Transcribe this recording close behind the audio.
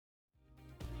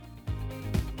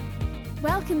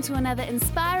Welcome to another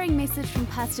inspiring message from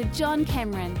Pastor John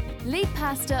Cameron, lead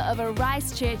pastor of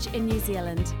Arise Church in New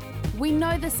Zealand. We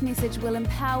know this message will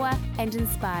empower and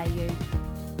inspire you.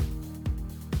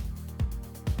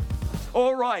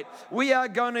 All right, we are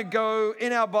going to go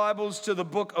in our Bibles to the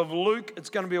book of Luke.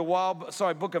 It's going to be a while,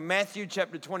 book of Matthew,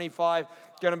 chapter 25.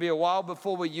 It's going to be a while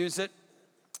before we use it.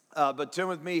 But turn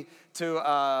with me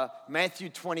to Matthew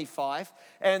 25.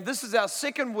 And this is our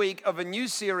second week of a new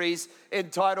series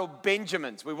entitled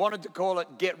Benjamins. We wanted to call it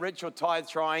Get Rich or Tithe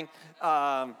Trying.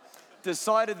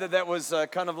 Decided that was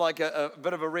kind of like a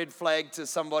bit of a red flag to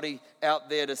somebody out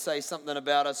there to say something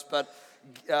about us. But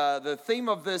the theme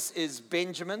of this is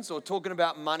Benjamins, or talking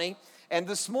about money. And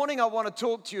this morning I want to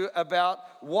talk to you about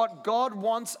what God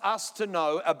wants us to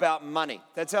know about money.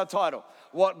 That's our title.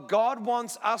 What God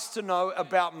wants us to know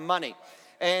about money.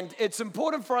 And it's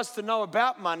important for us to know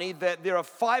about money that there are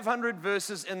 500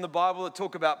 verses in the Bible that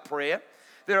talk about prayer.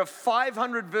 There are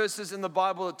 500 verses in the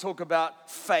Bible that talk about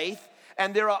faith.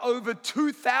 And there are over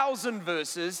 2,000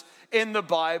 verses in the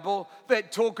Bible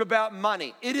that talk about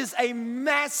money. It is a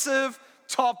massive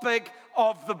topic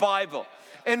of the Bible.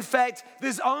 In fact,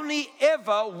 there's only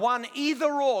ever one either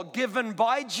or given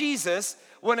by Jesus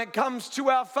when it comes to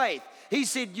our faith. He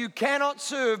said, you cannot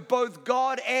serve both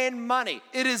God and money.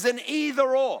 It is an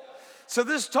either or. So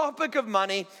this topic of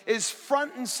money is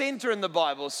front and center in the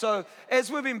Bible. So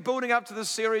as we've been building up to this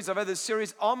series, I've had this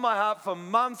series on my heart for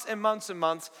months and months and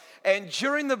months. And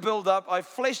during the build-up, I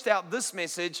fleshed out this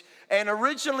message. And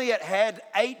originally it had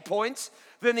 8 points.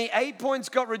 Then the 8 points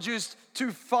got reduced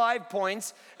to 5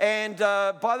 points. And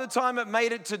by the time it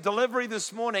made it to delivery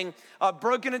this morning, I've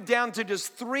broken it down to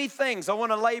just 3 things. I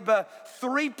want to labor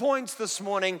 3 points this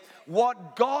morning.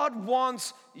 What God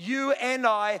wants you and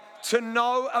I to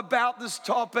know about this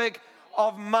topic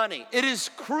of money. It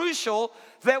is crucial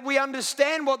that we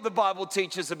understand what the Bible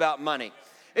teaches about money.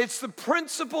 It's the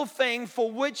principal thing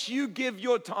for which you give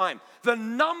your time. The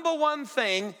number one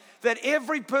thing that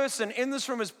every person in this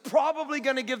room is probably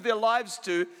going to give their lives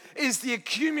to is the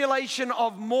accumulation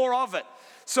of more of it.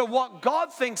 So what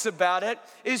God thinks about it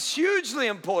is hugely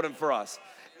important for us.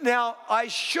 Now, I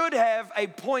should have a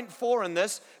point 4 in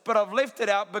this, but I've left it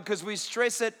out because we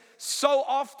stress it so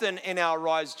often in our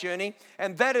Rise journey,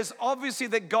 and that is obviously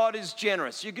that God is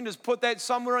generous. You can just put that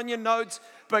somewhere on your notes,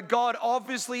 but God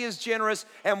obviously is generous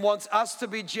and wants us to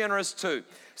be generous too.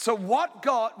 So what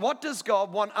does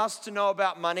God want us to know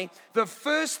about money? The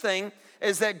first thing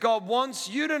is that God wants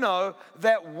you to know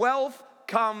that wealth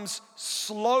comes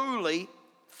slowly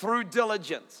through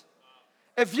diligence.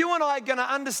 If you and I are going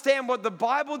to understand what the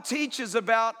Bible teaches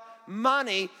about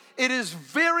money, it is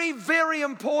very, very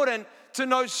important to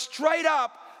know straight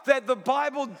up that the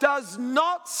Bible does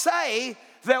not say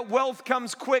that wealth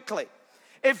comes quickly.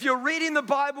 If you're reading the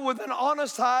Bible with an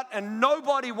honest heart, and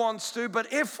nobody wants to,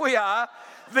 but if we are,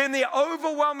 then the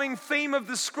overwhelming theme of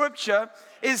the scripture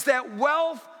is that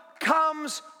wealth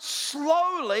comes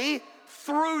slowly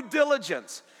through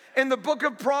diligence. In the book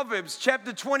of Proverbs,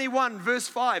 chapter 21, verse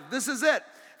 5, this is it.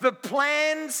 The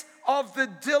plans of the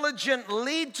diligent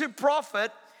lead to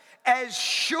profit as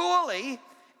surely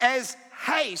as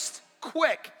haste,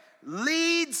 quick,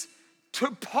 leads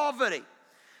to poverty.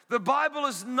 The Bible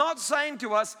is not saying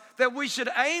to us that we should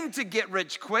aim to get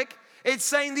rich quick. It's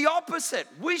saying the opposite.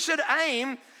 We should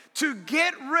aim to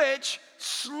get rich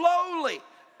slowly,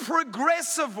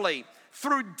 progressively,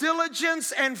 through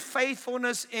diligence and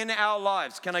faithfulness in our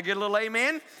lives. Can I get a little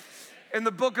amen? In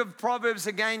the book of Proverbs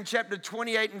again, chapter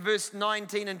 28 and verse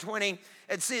 19 and 20,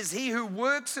 it says, he who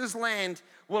works his land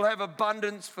will have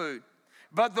abundance food,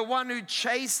 but the one who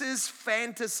chases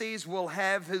fantasies will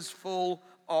have his full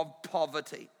of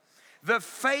poverty. The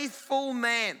faithful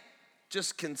man,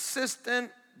 just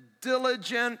consistent,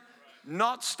 diligent,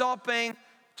 not stopping,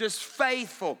 just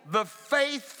faithful. The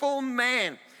faithful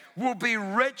man will be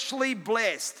richly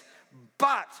blessed,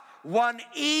 but one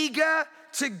eager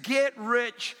to get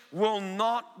rich will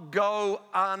not go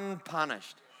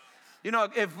unpunished. You know,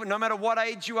 if no matter what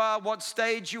age you are, what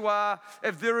stage you are,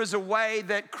 if there is a way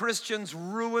that Christians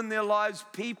ruin their lives,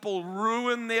 people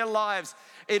ruin their lives,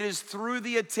 it is through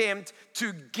the attempt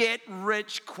to get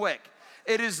rich quick.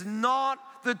 It is not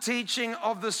the teaching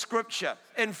of the scripture.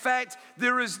 In fact,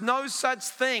 there is no such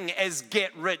thing as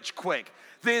get rich quick.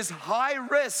 There's high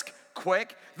risk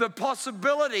quick, the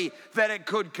possibility that it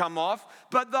could come off,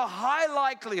 but the high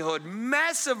likelihood,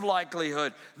 massive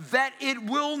likelihood that it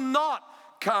will not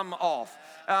come off.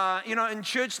 In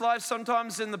church life,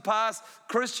 sometimes in the past,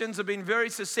 Christians have been very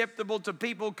susceptible to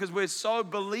people because we're so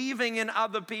believing in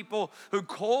other people who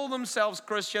call themselves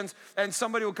Christians, and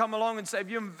somebody will come along and say, if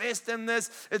you invest in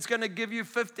this, it's going to give you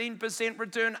 15%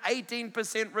 return,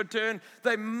 18% return.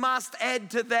 They must add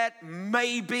to that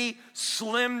maybe,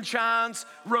 slim chance,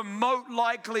 remote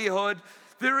likelihood.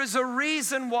 There is a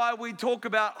reason why we talk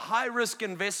about high-risk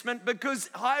investment, because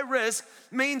high risk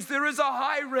means there is a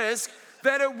high risk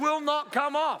that it will not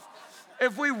come off.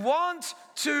 If we want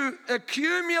to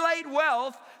accumulate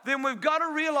wealth, then we've got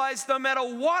to realize no matter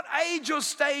what age or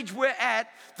stage we're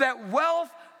at, that wealth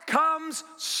comes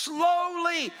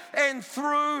slowly and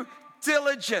through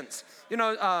diligence.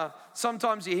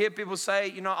 Sometimes you hear people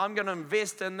say, I'm going to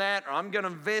invest in that, or I'm going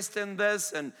to invest in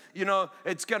this, and,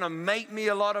 it's going to make me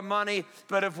a lot of money.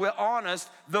 But if we're honest,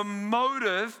 the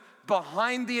motive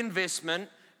behind the investment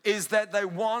is that they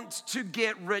want to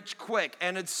get rich quick.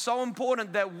 And it's so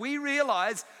important that we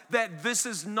realize that this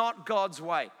is not God's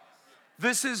way.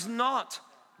 This is not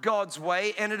God's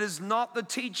way, and it is not the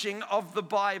teaching of the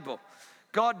Bible.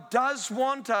 God does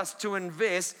want us to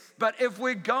invest, but if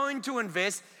we're going to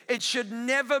invest, it should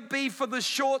never be for the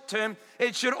short term.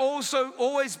 It should also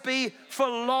always be for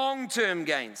long-term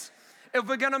gains. If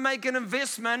we're going to make an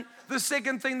investment, the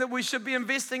second thing that we should be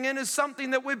investing in is something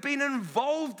that we've been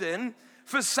involved in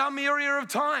for some area of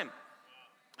time.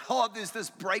 Oh, there's this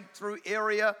breakthrough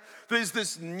area. There's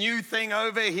this new thing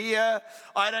over here.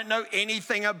 I don't know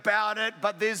anything about it,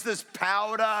 but there's this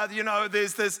powder,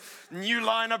 there's this new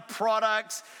line of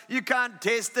products. You can't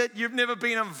test it. You've never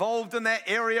been involved in that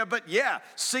area, but yeah,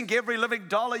 sink every living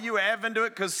dollar you have into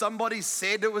it because somebody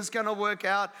said it was going to work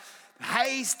out.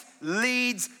 Haste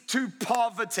leads to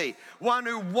poverty. One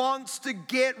who wants to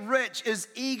get rich, is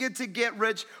eager to get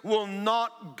rich, will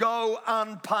not go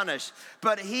unpunished.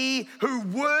 But he who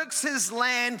works his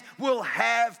land will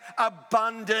have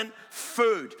abundant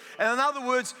food. And in other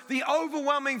words, the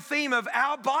overwhelming theme of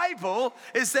our Bible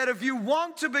is that if you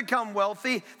want to become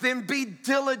wealthy, then be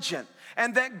diligent.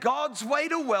 And that God's way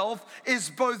to wealth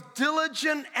is both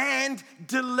diligent and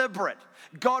deliberate.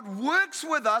 God works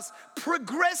with us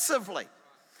progressively.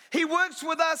 He works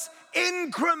with us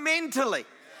incrementally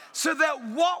so that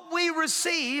what we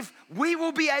receive, we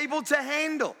will be able to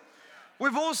handle.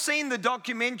 We've all seen the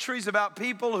documentaries about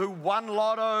people who won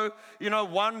lotto,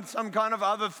 won some kind of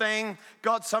other thing,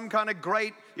 got some kind of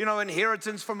great,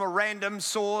 inheritance from a random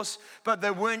source, but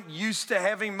they weren't used to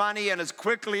having money, and as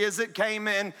quickly as it came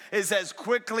in is as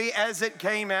quickly as it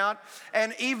came out.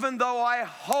 And even though I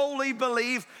wholly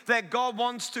believe that God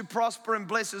wants to prosper and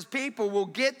bless his people, we'll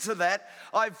get to that,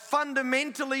 I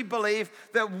fundamentally believe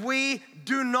that we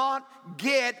do not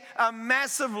get a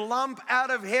massive lump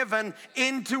out of heaven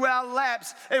into our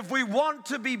laps. If we want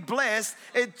to be blessed,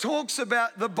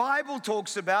 the Bible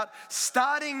talks about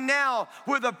starting now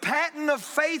with a pattern of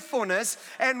faithfulness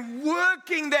and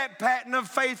working that pattern of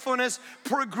faithfulness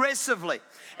progressively.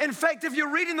 In fact, if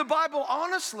you're reading the Bible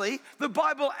honestly, the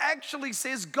Bible actually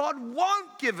says God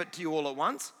won't give it to you all at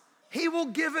once. He will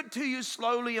give it to you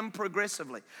slowly and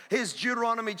progressively. Here's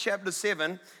Deuteronomy chapter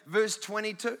 7, verse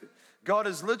 22. God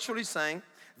is literally saying,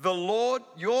 the Lord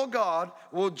your God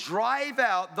will drive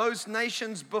out those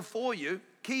nations before you,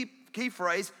 key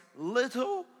phrase,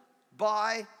 little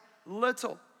by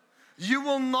little. You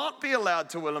will not be allowed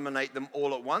to eliminate them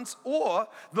all at once, or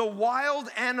the wild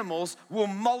animals will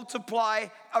multiply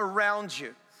around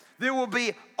you. There will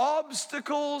be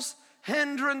obstacles,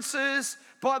 hindrances.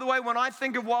 By the way, when I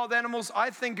think of wild animals,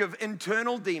 I think of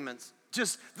internal demons,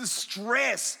 just the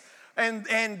stress and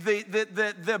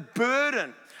the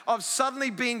burden of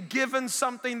suddenly being given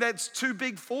something that's too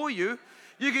big for you.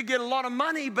 You could get a lot of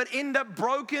money, but end up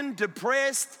broken,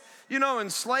 depressed,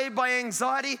 enslaved by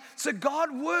anxiety. So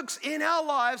God works in our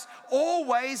lives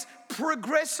always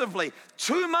progressively.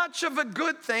 Too much of a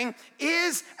good thing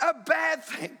is a bad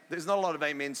thing. There's not a lot of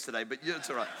amens today, but it's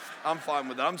all right. I'm fine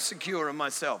with it. I'm secure in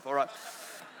myself, all right?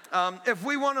 If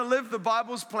we want to live the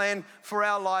Bible's plan for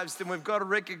our lives, then we've got to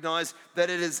recognize that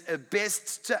it is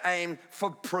best to aim for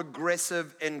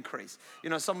progressive increase.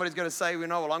 Somebody's going to say, I'm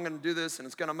going to do this and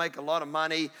it's going to make a lot of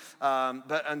money.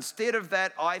 But instead of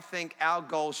that, I think our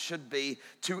goal should be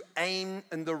to aim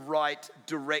in the right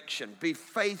direction. Be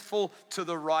faithful to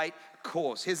the right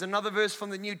course. Here's another verse from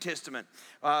the New Testament.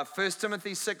 1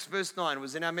 Timothy 6 verse 9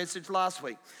 was in our message last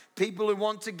week. People who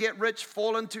want to get rich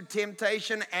fall into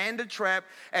temptation and a trap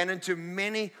and into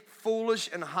many foolish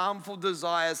and harmful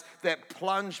desires that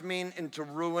plunge men into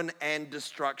ruin and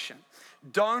destruction.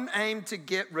 Don't aim to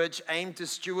get rich, aim to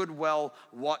steward well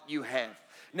what you have.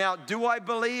 Now, do I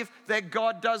believe that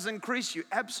God does increase you?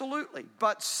 Absolutely.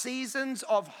 But seasons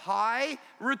of high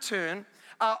return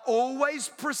are always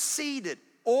preceded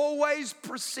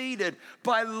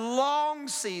by long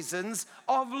seasons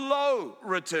of low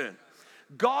return.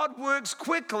 God works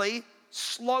quickly,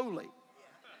 slowly.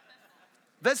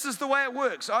 This is the way it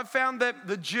works. I've found that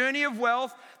the journey of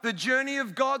wealth, the journey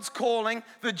of God's calling,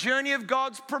 the journey of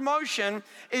God's promotion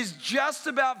is just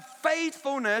about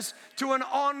faithfulness to an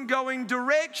ongoing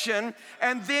direction.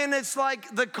 And then it's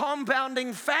like the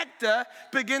compounding factor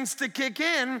begins to kick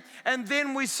in. And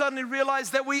then we suddenly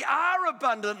realize that we are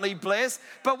abundantly blessed,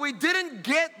 but we didn't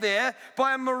get there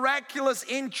by a miraculous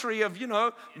entry of,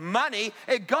 money.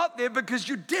 It got there because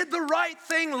you did the right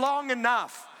thing long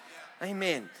enough.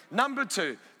 Amen. Number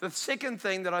two, the second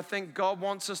thing that I think God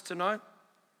wants us to know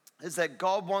is that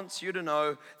God wants you to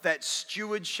know that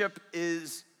stewardship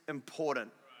is important.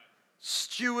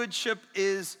 Stewardship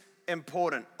is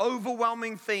important.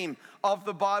 Overwhelming theme of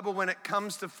the Bible when it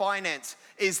comes to finance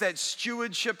is that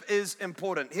stewardship is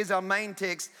important. Here's our main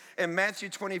text in Matthew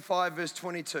 25, verse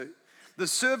 22. The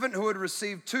servant who had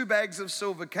received 2 bags of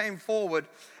silver came forward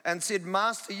and said,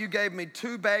 "Master, you gave me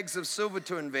 2 bags of silver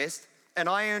to invest, and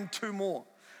I earned 2 more.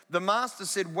 The master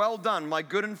said, 'Well done, my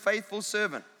good and faithful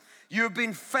servant. You have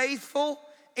been faithful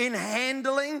in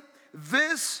handling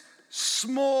this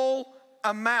small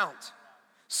amount.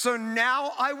 So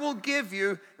now I will give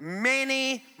you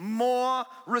many more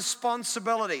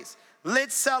responsibilities.'"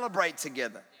 Let's celebrate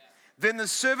together. Then the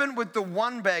servant with the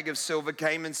 1 bag of silver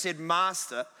came and said,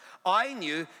 "Master, I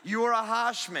knew you were a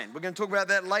harsh man." We're going to talk about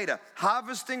that later.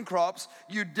 "Harvesting crops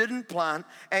you didn't plant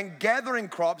and gathering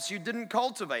crops you didn't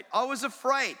cultivate. I was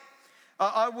afraid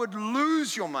I would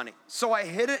lose your money, so I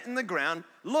hid it in the ground.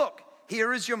 Look,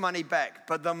 here is your money back."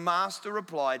 But the master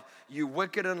replied, "You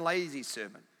wicked and lazy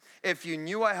servant. If you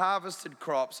knew I harvested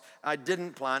crops I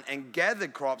didn't plant and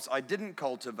gathered crops I didn't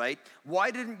cultivate,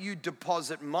 why didn't you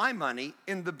deposit my money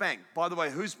in the bank?" By the way,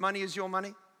 whose money is your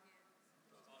money?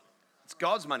 It's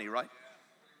God's money, right?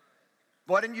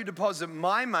 "Why didn't you deposit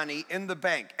my money in the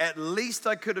bank? At least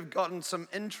I could have gotten some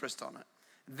interest on it."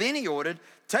 Then he ordered,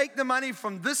 "Take the money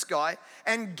from this guy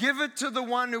and give it to the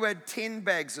one who had 10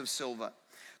 bags of silver.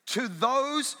 To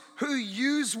those who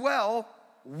use well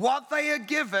what they are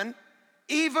given,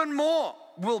 even more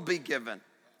will be given,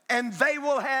 and they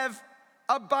will have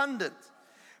abundance.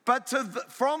 But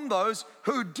from those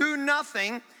who do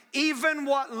nothing, even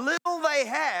what little they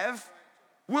have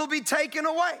will be taken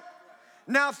away.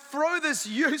 Now throw this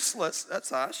useless,"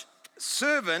 that's harsh,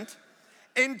 "servant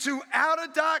into outer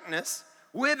darkness,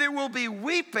 where there will be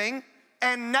weeping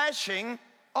and gnashing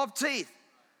of teeth."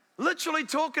 Literally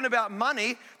talking about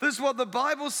money, this is what the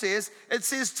Bible says. It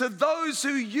says, to those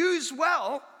who use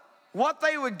well what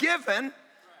they were given,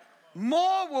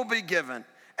 more will be given,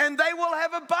 and they will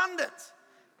have abundance.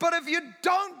 But if you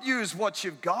don't use what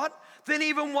you've got, then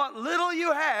even what little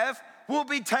you have will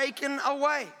be taken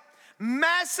away.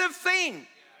 Massive theme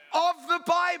of the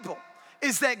Bible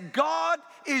is that God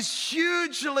is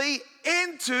hugely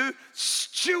into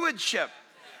stewardship.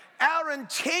 Our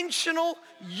intentional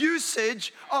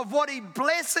usage of what he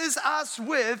blesses us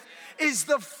with is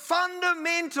the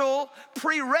fundamental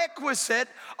prerequisite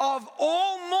of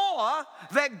all more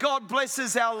that God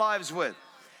blesses our lives with.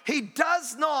 He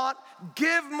does not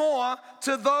give more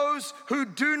to those who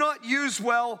do not use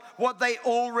well what they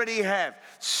already have.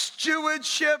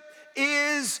 Stewardship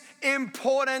is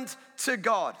important to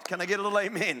God. Can I get a little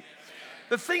amen?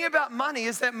 The thing about money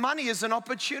is that money is an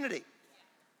opportunity.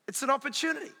 It's an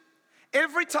opportunity.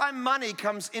 Every time money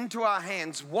comes into our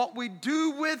hands, what we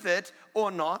do with it or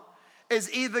not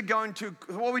is either going to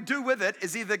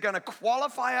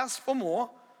qualify us for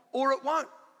more or it won't.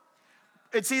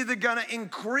 It's either going to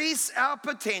increase our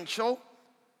potential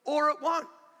or it won't.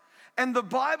 And the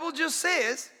Bible just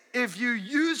says, if you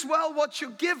use well what you're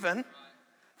given,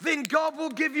 then God will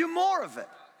give you more of it.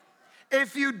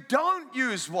 If you don't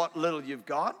use what little you've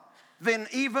got, then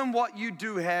even what you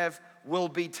do have will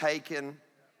be taken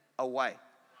away.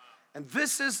 And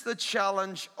this is the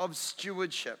challenge of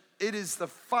stewardship. It is the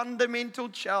fundamental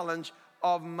challenge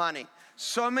of money.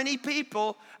 So many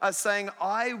people are saying,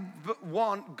 I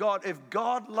want God. If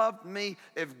God loved me,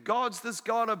 if God's this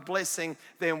God of blessing,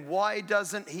 then why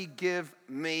doesn't he give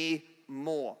me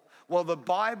more? Well, the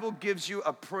Bible gives you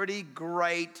a pretty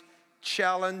great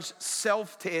challenge,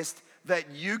 self-test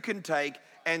that you can take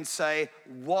and say,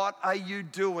 what are you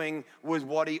doing with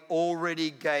what he already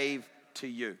gave to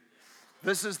you?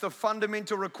 This is the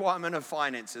fundamental requirement of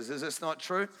finances. Is this not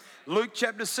true? Luke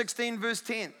chapter 16, verse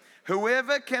 10.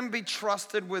 Whoever can be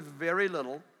trusted with very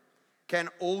little can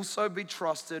also be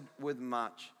trusted with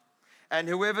much. And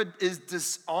whoever is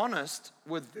dishonest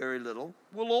with very little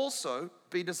will also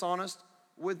be dishonest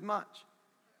with much.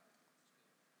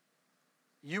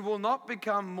 You will not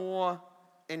become more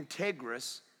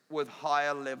integrous with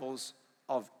higher levels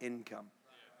of income.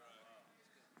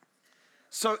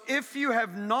 So if you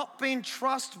have not been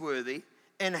trustworthy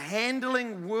in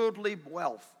handling worldly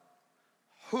wealth,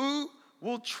 who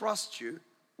will trust you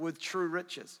with true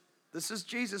riches? This is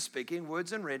Jesus speaking,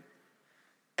 words in red.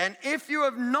 And if you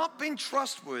have not been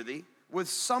trustworthy with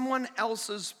someone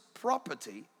else's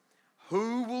property,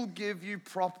 who will give you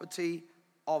property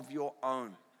of your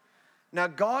own? Now,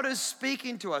 God is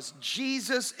speaking to us.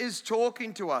 Jesus is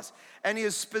talking to us. And he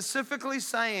is specifically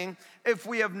saying, if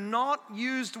we have not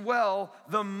used well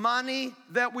the money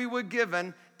that we were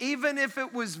given, even if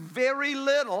it was very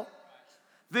little,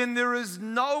 then there is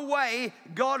no way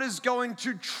God is going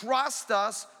to trust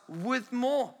us with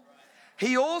more.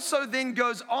 He also then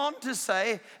goes on to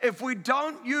say, if we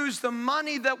don't use the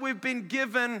money that we've been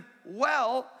given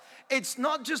well, it's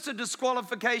not just a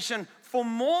disqualification for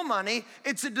more money,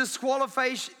 it's a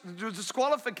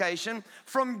disqualification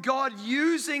from God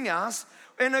using us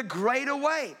in a greater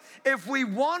way. If we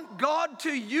want God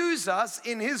to use us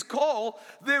in his call,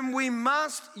 then we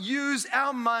must use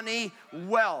our money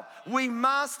well. We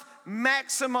must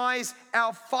maximize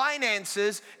our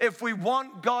finances if we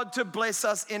want God to bless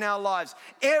us in our lives.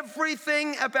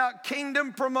 Everything about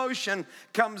kingdom promotion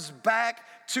comes back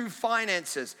to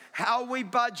finances, how we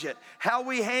budget, how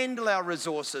we handle our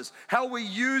resources, how we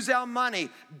use our money.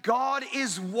 God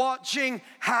is watching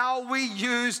how we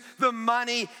use the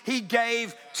money he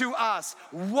gave to us.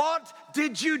 What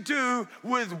did you do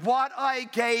with what I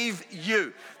gave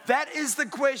you? That is the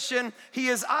question he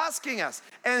is asking us,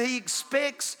 and he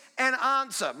expects an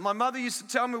answer. My mother used to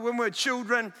tell me when we were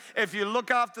children, if you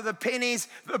look after the pennies,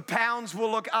 the pounds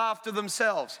will look after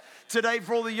themselves. Today,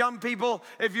 for all the young people,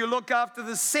 if you look after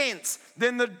the cents,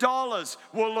 then the dollars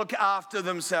will look after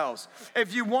themselves.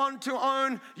 If you want to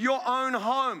own your own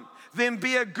home, then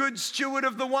be a good steward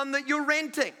of the one that you're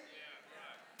renting.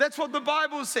 That's what the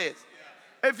Bible says.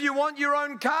 If you want your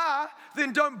own car,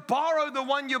 then don't borrow the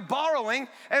one you're borrowing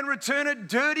and return it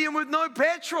dirty and with no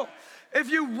petrol. If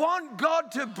you want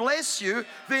God to bless you,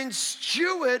 then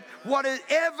steward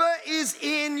whatever is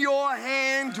in your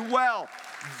hand well.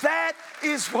 That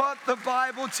is what the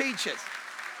Bible teaches.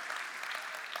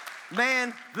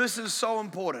 Man, this is so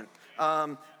important.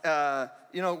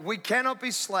 We cannot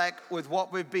be slack with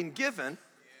what we've been given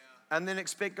and then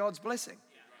expect God's blessing.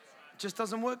 It just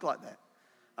doesn't work like that.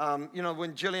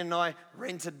 When Jillian and I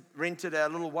rented our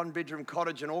little one-bedroom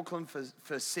cottage in Auckland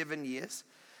for 7 years,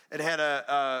 it had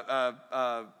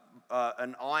an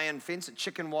iron fence, a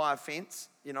chicken wire fence,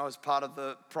 as part of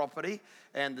the property.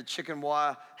 And the chicken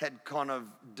wire had kind of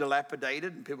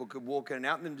dilapidated and people could walk in and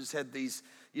out, and then just had these,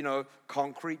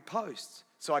 concrete posts.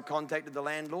 So I contacted the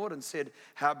landlord and said,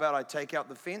 how about I take out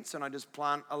the fence and I just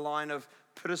plant a line of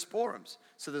pittosporums?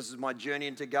 So this is my journey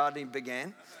into gardening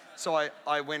began. So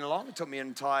I went along. It took me an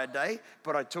entire day,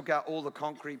 but I took out all the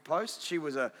concrete posts. She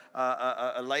was a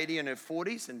lady in her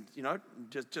 40s, and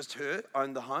just her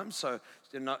owned the home. So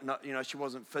she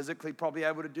wasn't physically probably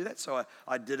able to do that. So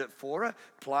I did it for her.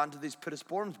 Planted these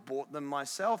pittosporums, bought them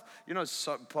myself.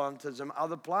 Planted some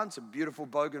other plants. A beautiful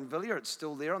bougainvillea. It's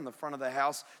still there on the front of the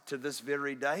house to this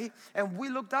very day. And we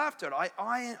looked after it. I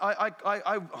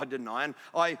didn't iron.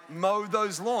 I mowed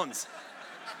those lawns.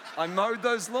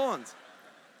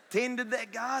 Tended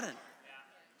that garden.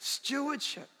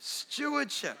 Stewardship.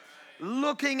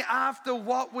 Looking after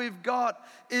what we've got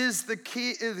is the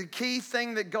key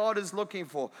thing that God is looking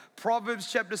for. Proverbs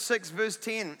chapter 6, verse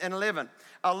 10 and 11.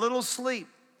 A little sleep,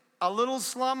 a little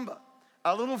slumber,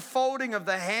 a little folding of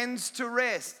the hands to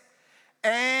rest,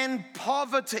 and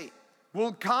poverty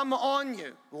will come on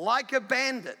you like a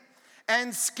bandit,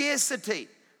 and scarcity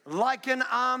like an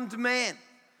armed man.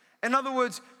 In other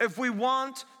words, if we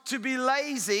want to be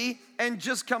lazy and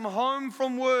just come home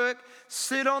from work,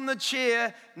 sit on the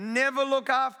chair, never look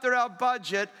after our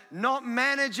budget, not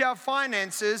manage our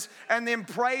finances, and then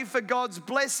pray for God's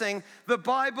blessing, the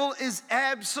Bible is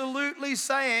absolutely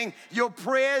saying your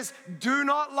prayers do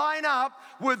not line up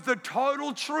with the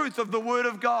total truth of the Word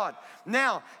of God.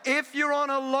 Now, if you're on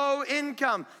a low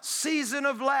income, season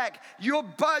of lack, you're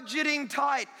budgeting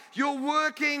tight, you're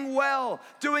working well,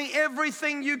 doing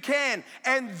everything you can,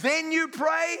 and then you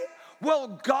pray, well,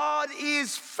 God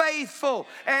is faithful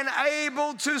and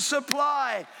able to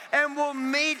supply and will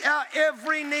meet our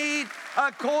every need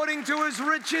according to his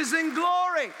riches and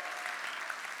glory.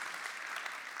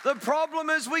 The problem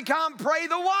is we can't pray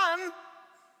the one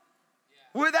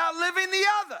without living the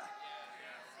other.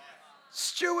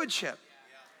 Stewardship.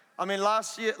 I mean,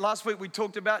 last week we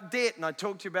talked about debt, and I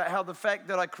talked to you about how the fact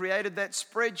that I created that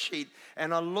spreadsheet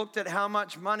and I looked at how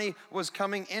much money was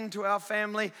coming into our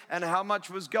family and how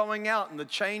much was going out and the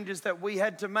changes that we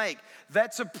had to make.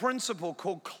 That's a principle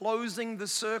called closing the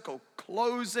circle.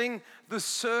 Closing the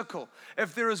circle.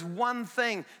 If there is one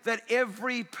thing that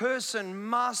every person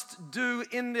must do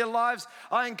in their lives,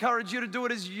 I encourage you to do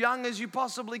it as young as you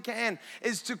possibly can,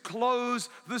 is to close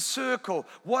the circle.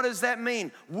 What does that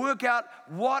mean? Work out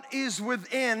what is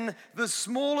within the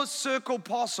smallest circle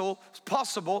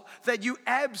possible that you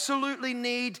absolutely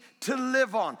need to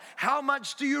live on. How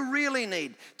much do you really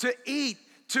need to eat,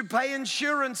 to pay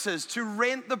insurances, to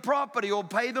rent the property or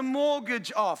pay the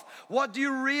mortgage off? What do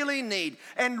you really need?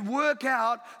 And work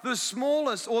out the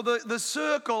smallest or the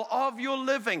circle of your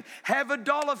living. Have a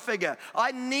dollar figure.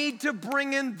 I need to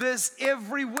bring in this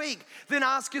every week. Then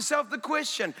ask yourself the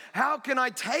question, how can I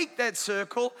take that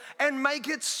circle and make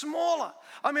it smaller?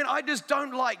 I mean, I just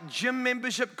don't like gym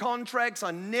membership contracts. I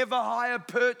never hire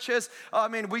purchase. I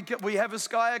mean, we have a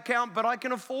Sky account, but I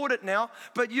can afford it now.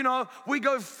 But, you know, we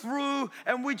go through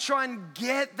and we try and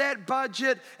get that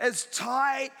budget as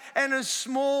tight and as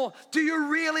small. Do you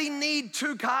really need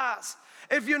 2 cars?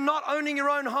 If you're not owning your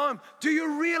own home, do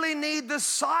you really need the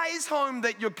size home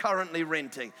that you're currently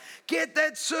renting? Get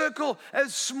that circle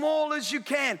as small as you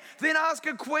can. Then ask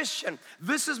a question.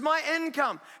 This is my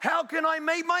income. How can I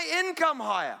make my income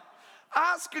higher?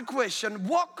 Ask a question.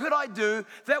 What could I do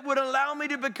that would allow me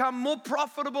to become more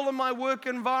profitable in my work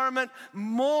environment,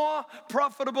 more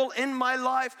profitable in my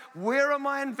life? Where are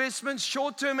my investments,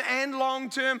 short-term and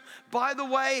long-term? By the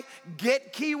way,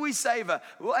 get KiwiSaver.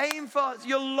 Aim for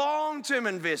your long-term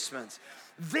investments.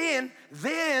 Then,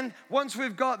 once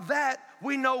we've got that,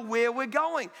 we know where we're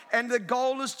going. And the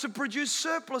goal is to produce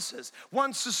surpluses.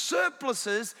 Once the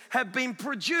surpluses have been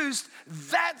produced,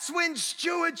 that's when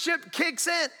stewardship kicks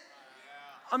in.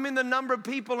 I mean, the number of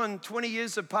people in 20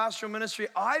 years of pastoral ministry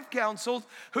I've counseled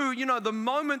who, you know, the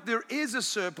moment there is a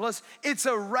surplus, it's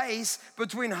a race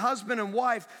between husband and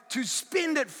wife to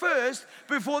spend it first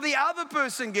before the other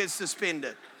person gets to spend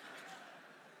it.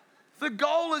 The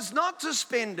goal is not to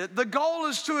spend it. The goal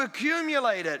is to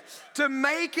accumulate it, to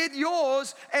make it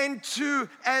yours, and to,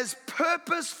 as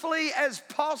purposefully as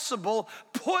possible,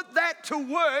 put that to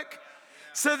work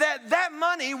so that that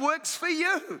money works for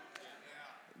you.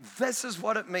 This is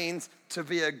what it means to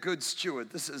be a good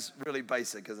steward. This is really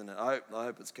basic, isn't it? I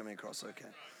hope it's coming across okay.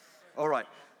 All right,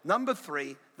 number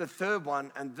 3, the third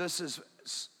one, and this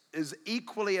is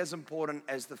equally as important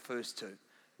as the first 2.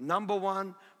 Number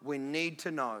 1, we need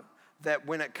to know that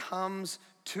when it comes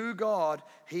to God,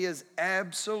 He is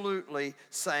absolutely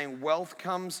saying wealth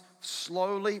comes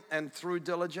slowly and through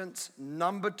diligence.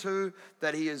 Number 2,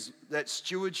 that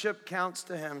stewardship counts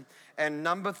to Him. And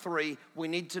number 3, we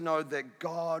need to know that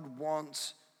God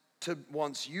wants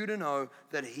you to know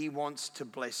that He wants to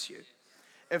bless you.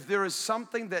 If there is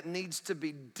something that needs to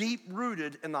be deep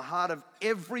rooted in the heart of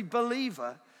every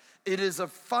believer, it is a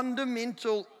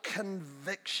fundamental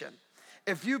conviction.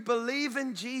 If you believe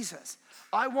in Jesus,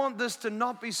 I want this to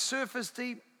not be surface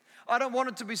deep. I don't want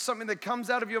it to be something that comes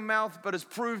out of your mouth but is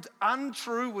proved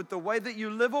untrue with the way that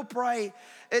you live or pray.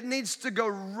 It needs to go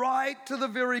right to the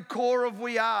very core of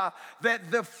we are, that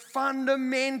the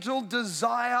fundamental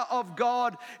desire of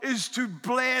God is to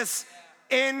bless,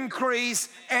 increase,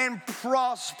 and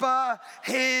prosper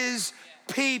His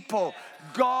people.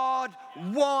 God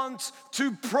wants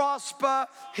to prosper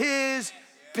His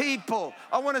people.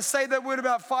 I want to say that word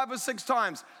about 5 or 6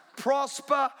 times.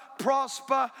 Prosper,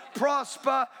 prosper,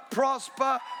 prosper,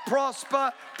 prosper,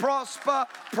 prosper, prosper,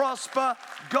 prosper.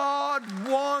 God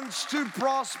wants to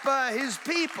prosper His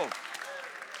people.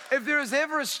 If there is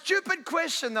ever a stupid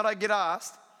question that I get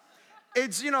asked,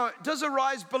 it's, does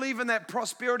Arise believe in that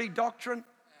prosperity doctrine?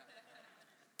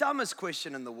 Dumbest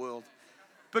question in the world.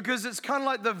 Because it's kind of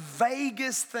like the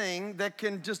vaguest thing that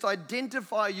can just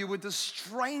identify you with the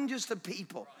strangest of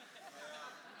people.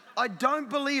 I don't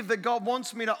believe that God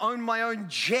wants me to own my own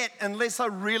jet unless I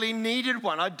really needed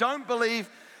one. I don't believe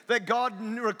that God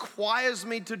requires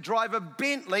me to drive a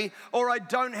Bentley or I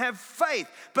don't have faith.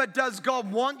 But does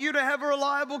God want you to have a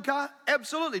reliable car?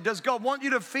 Absolutely. Does God want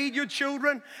you to feed your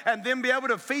children and then be able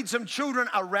to feed some children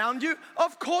around you?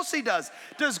 Of course He does.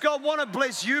 Does God want to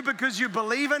bless you because you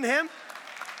believe in Him?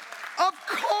 Of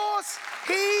course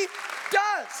He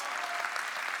does.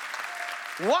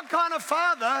 What kind of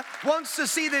father wants to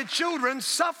see their children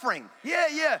suffering?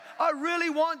 Yeah. I really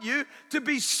want you to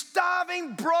be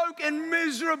starving, broke, and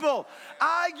miserable,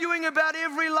 arguing about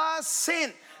every last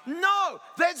cent. No,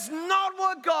 that's not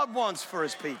what God wants for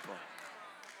His people.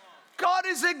 God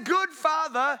is a good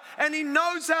Father, and He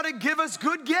knows how to give us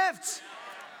good gifts.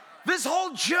 This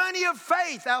whole journey of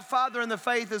faith, our father in the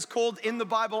faith is called in the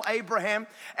Bible Abraham,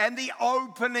 and the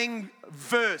opening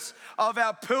verse of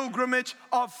our pilgrimage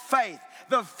of faith,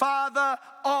 the father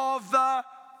of the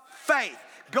faith.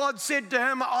 God said to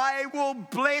him, I will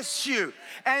bless you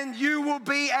and you will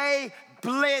be a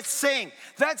blessing.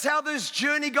 That's how this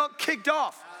journey got kicked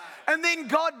off. And then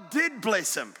God did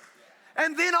bless him.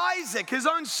 And then Isaac, his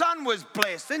own son, was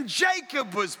blessed, and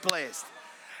Jacob was blessed.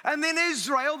 And then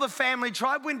Israel, the family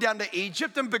tribe, went down to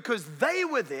Egypt, and because they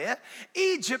were there,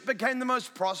 Egypt became the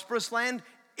most prosperous land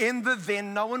in the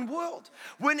then known world.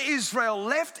 When Israel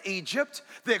left Egypt,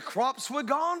 their crops were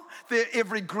gone,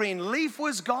 every green leaf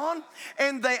was gone,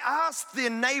 and they asked their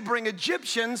neighboring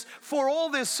Egyptians for all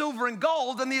their silver and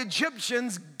gold, and the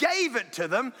Egyptians gave it to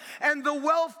them, and the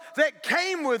wealth that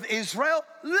came with Israel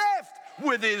left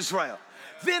with Israel.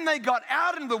 Then they got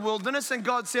out in the wilderness, and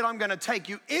God said, I'm going to take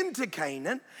you into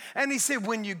Canaan. And He said,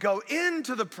 when you go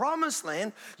into the promised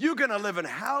land, you're going to live in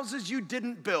houses you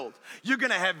didn't build. You're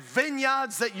going to have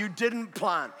vineyards that you didn't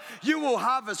plant. You will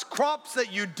harvest crops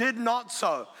that you did not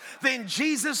sow. Then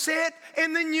Jesus said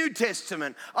in the New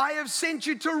Testament, I have sent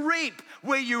you to reap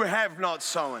where you have not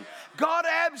sown. God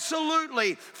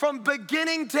absolutely, from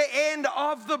beginning to end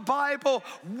of the Bible,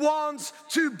 wants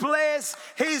to bless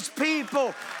His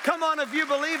people. Come on, if you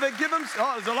believe it, give Him.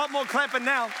 Oh, there's a lot more clapping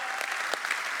now.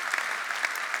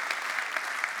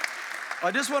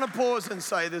 I just want to pause and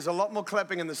say there's a lot more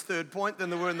clapping in this third point than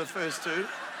there were in the first two.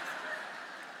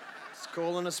 It's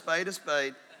calling a spade a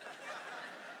spade.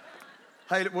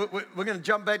 Hey, we're going to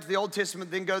jump back to the Old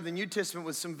Testament, then go to the New Testament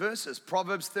with some verses.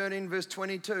 Proverbs 13, verse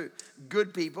 22.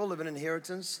 Good people leave an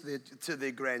inheritance to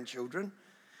their grandchildren,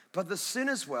 but the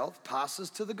sinner's wealth passes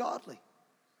to the godly.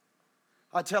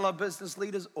 I tell our business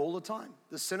leaders all the time,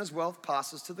 the sinner's wealth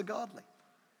passes to the godly.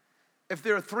 If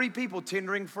there are 3 people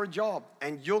tendering for a job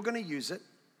and you're going to use it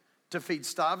to feed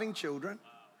starving children,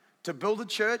 to build a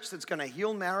church that's going to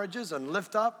heal marriages and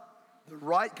lift up the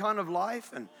right kind of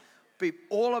life and be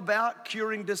all about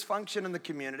curing dysfunction in the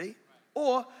community,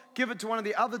 or give it to one of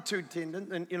the other 2 tenders.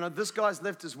 And this guy's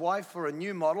left his wife for a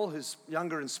new model who's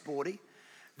younger and sporty.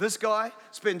 This guy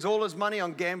spends all his money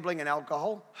on gambling and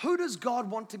alcohol. Who does God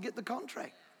want to get the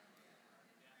contract?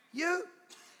 You.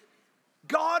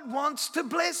 God wants to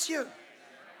bless you.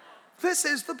 This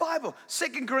is the Bible.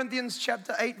 2 Corinthians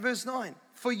chapter 8, verse 9.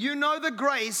 For you know the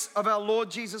grace of our Lord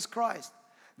Jesus Christ.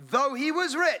 Though He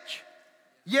was rich,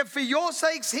 yet for your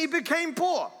sakes He became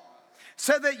poor,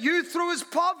 so that you through His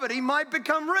poverty might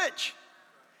become rich.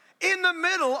 In the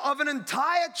middle of an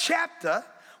entire chapter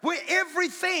where every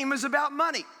theme is about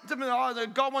money. Oh,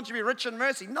 God wants you to be rich in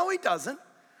mercy. No, He doesn't.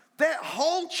 That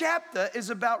whole chapter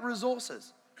is about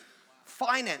resources,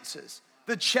 finances,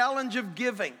 the challenge of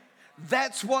giving.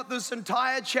 That's what this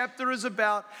entire chapter is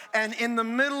about. And in the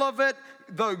middle of it,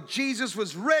 though Jesus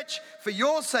was rich, for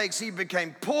your sakes He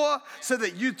became poor, so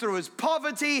that you through His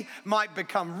poverty might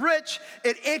become rich.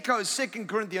 It echoes 2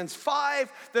 Corinthians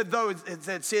 5, that though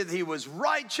it said He was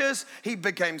righteous, He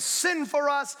became sin for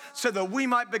us, so that we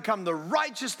might become the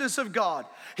righteousness of God.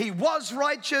 He was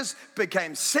righteous,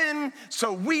 became sin,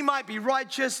 so we might be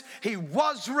righteous. He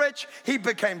was rich, He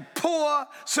became poor,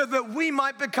 so that we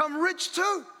might become rich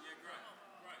too.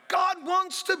 God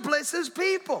wants to bless His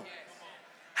people.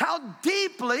 How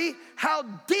deeply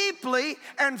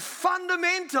and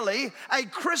fundamentally a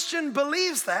Christian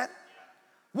believes that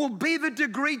will be the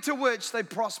degree to which they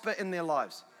prosper in their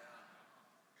lives.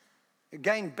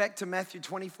 Again, back to Matthew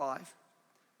 25.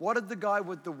 What did the guy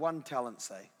with the 1 talent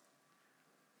say?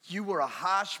 You were a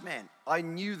harsh man. I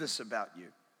knew this about you.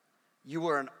 You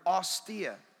were an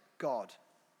austere God.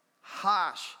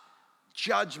 Harsh,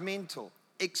 judgmental,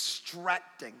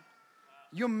 extracting.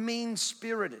 You're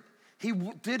mean-spirited. He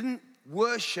didn't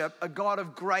worship a God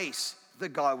of grace, the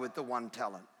guy with the 1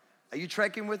 talent. Are you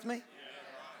tracking with me?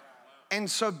 And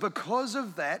so because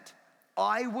of that,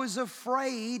 I was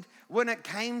afraid when it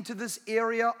came to this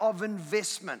area of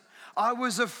investment. I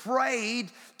was afraid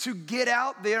to get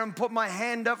out there and put my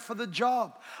hand up for the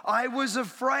job. I was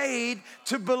afraid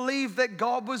to believe that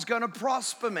God was going to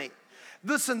prosper me.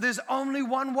 Listen, there's only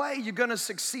one way you're going to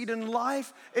succeed in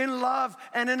life, in love,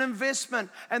 and in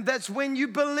investment. And that's when you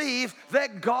believe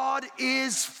that God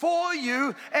is for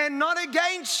you and not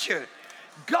against you.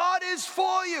 God is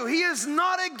for you. He is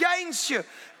not against you.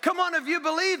 Come on, if you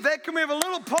believe that, can we have a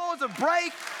little pause, a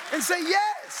break, and say,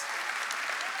 yes,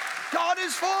 God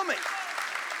is for me.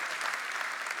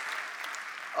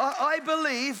 I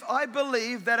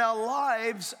believe that our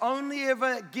lives only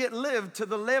ever get lived to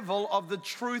the level of the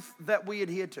truth that we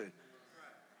adhere to.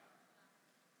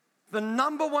 The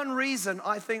number one reason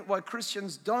I think why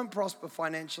Christians don't prosper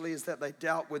financially is that they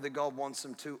doubt whether God wants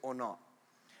them to or not.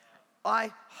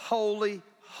 I wholly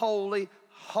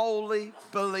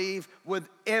believe with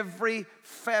every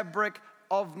fabric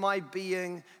of my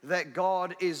being that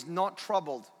God is not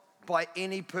troubled by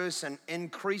any person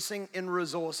increasing in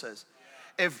resources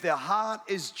if their heart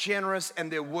is generous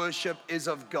and their worship is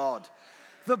of God.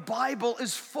 The Bible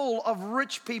is full of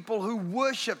rich people who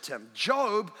worshiped him.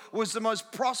 Job was the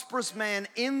most prosperous man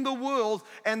in the world,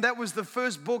 and that was the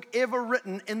first book ever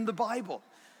written in the Bible.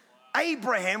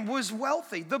 Abraham was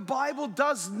wealthy. The Bible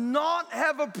does not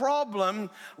have a problem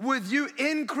with you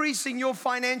increasing your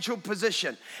financial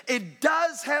position. It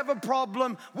does have a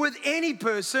problem with any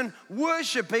person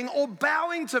worshiping or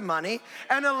bowing to money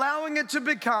and allowing it to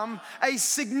become a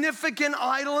significant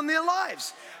idol in their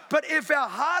lives. But if our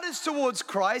heart is towards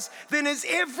Christ, then his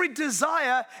every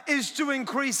desire is to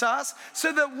increase us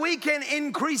so that we can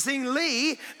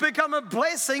increasingly become a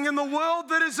blessing in the world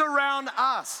that is around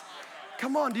us.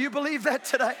 Come on, do you believe that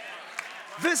today?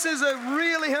 This is a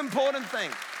really important thing.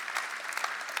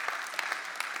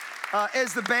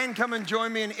 As the band come and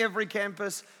join me in every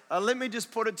campus, let me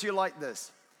just put it to you like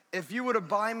this. If you were to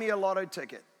buy me a lotto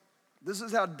ticket, this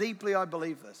is how deeply I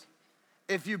believe this.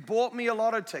 If you bought me a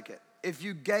lotto ticket, if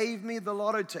you gave me the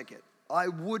lotto ticket, I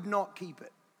would not keep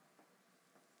it.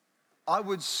 I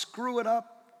would screw it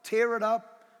up, tear it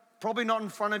up, probably not in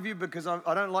front of you because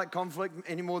I don't like conflict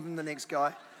any more than the next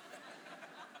guy.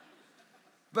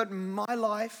 But my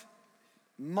life,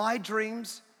 my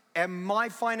dreams, and my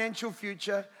financial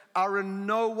future are in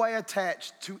no way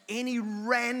attached to any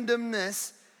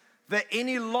randomness that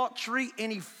any lottery,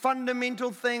 any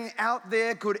fundamental thing out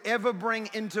there could ever bring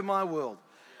into my world.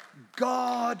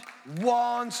 God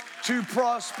wants to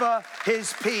prosper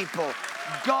his people.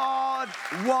 God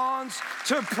wants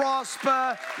to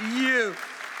prosper you.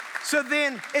 So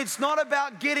then it's not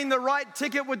about getting the right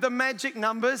ticket with the magic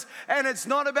numbers, and it's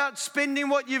not about spending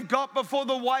what you've got before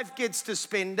the wife gets to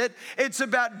spend it. It's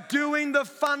about doing the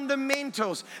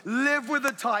fundamentals. Live with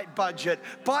a tight budget.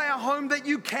 Buy a home that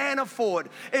you can afford.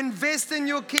 Invest in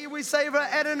your KiwiSaver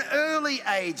at an early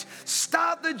age.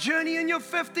 Start the journey in your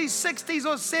 50s, 60s,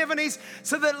 or 70s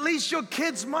so that at least your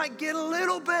kids might get a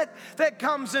little bit that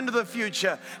comes into the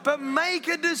future. But make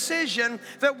a decision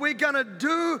that we're going to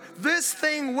do this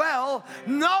thing well,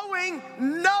 knowing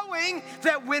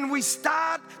that when we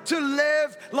start to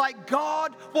live like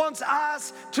God wants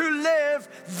us to live,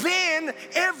 then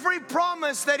every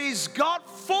promise that he's got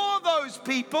for those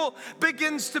people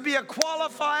begins to be a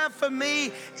qualifier for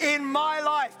me in my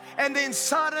life. And then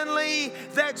suddenly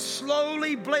that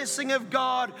slowly blessing of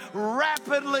God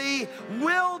rapidly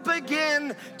will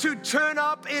begin to turn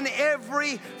up in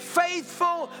every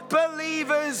faithful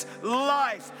believer's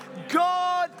life.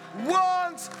 God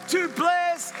wants to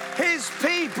bless his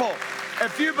people.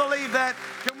 If you believe that,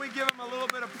 can we give him a little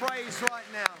bit of praise right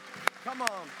now? Come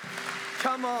on.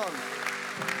 Come on.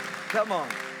 Come on.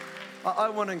 I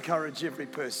want to encourage every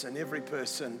person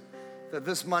that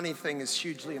this money thing is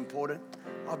hugely important.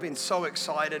 I've been so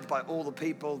excited by all the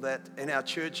people that in our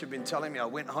church have been telling me. I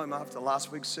went home after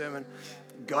last week's sermon,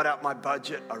 got out my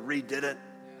budget, I redid it.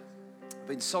 I've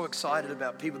been so excited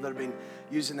about people that have been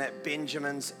using that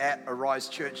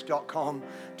benjamins@arisechurch.com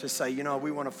to say, you know,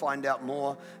 we want to find out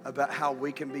more about how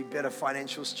we can be better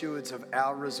financial stewards of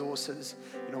our resources.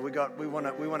 You know, we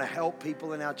want to help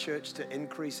people in our church to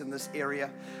increase in this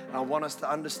area. I want us to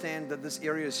understand that this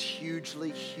area is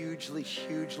hugely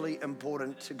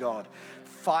important to God.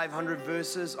 500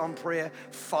 verses on prayer,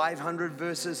 500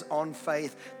 verses on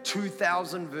faith,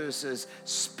 2,000 verses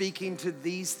speaking to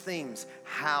these themes.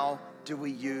 How do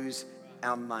we use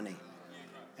our money?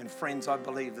 And friends, I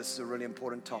believe this is a really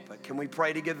important topic. Can we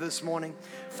pray together this morning?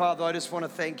 Father, I just want to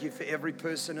thank you for every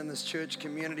person in this church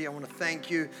community. I want to thank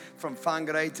you from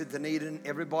Whangarei to Dunedin,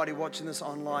 everybody watching this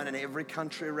online in every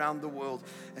country around the world.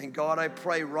 And God, I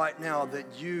pray right now that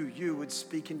you would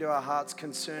speak into our hearts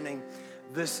concerning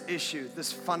this issue,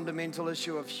 this fundamental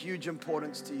issue of huge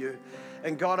importance to you.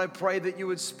 And God, I pray that you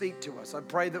would speak to us. I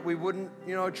pray that we wouldn't,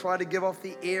 try to give off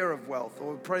the air of wealth,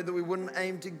 or pray that we wouldn't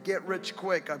aim to get rich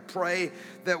quick. I pray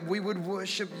that we would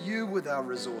worship you with our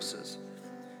resources.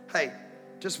 Hey,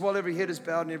 just while every head is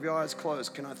bowed and every eye is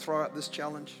closed, can I throw out this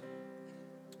challenge?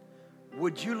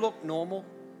 Would you look normal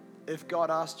if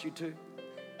God asked you to?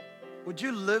 Would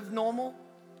you live normal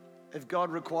if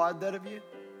God required that of you?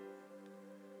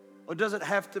 Or does it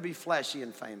have to be flashy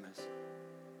and famous?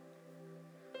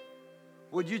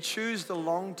 Would you choose the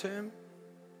long-term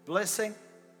blessing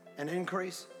and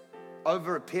increase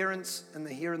over appearance in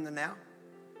the here and the now?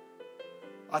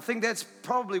 I think that's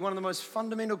probably one of the most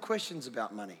fundamental questions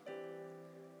about money.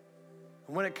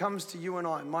 And when it comes to you and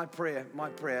I, my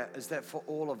prayer is that for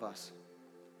all of us,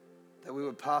 that we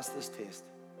would pass this test,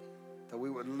 that we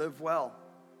would live well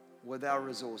with our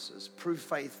resources, prove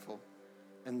faithful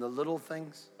in the little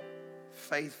things,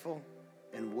 faithful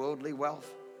in worldly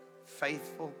wealth,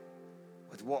 faithful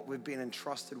with what we've been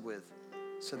entrusted with,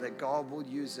 so that God will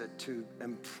use it to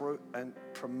improve and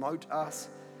promote us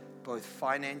both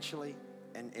financially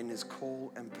and in His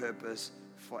call and purpose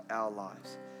for our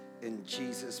lives. In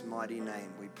Jesus' mighty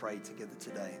name, we pray together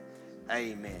today.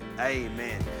 Amen.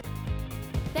 Amen.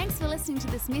 Thanks for listening to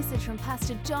this message from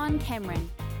Pastor John Cameron.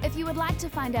 If you would like to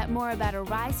find out more about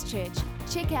Arise Church,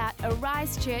 check out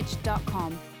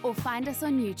arisechurch.com or find us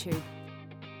on YouTube.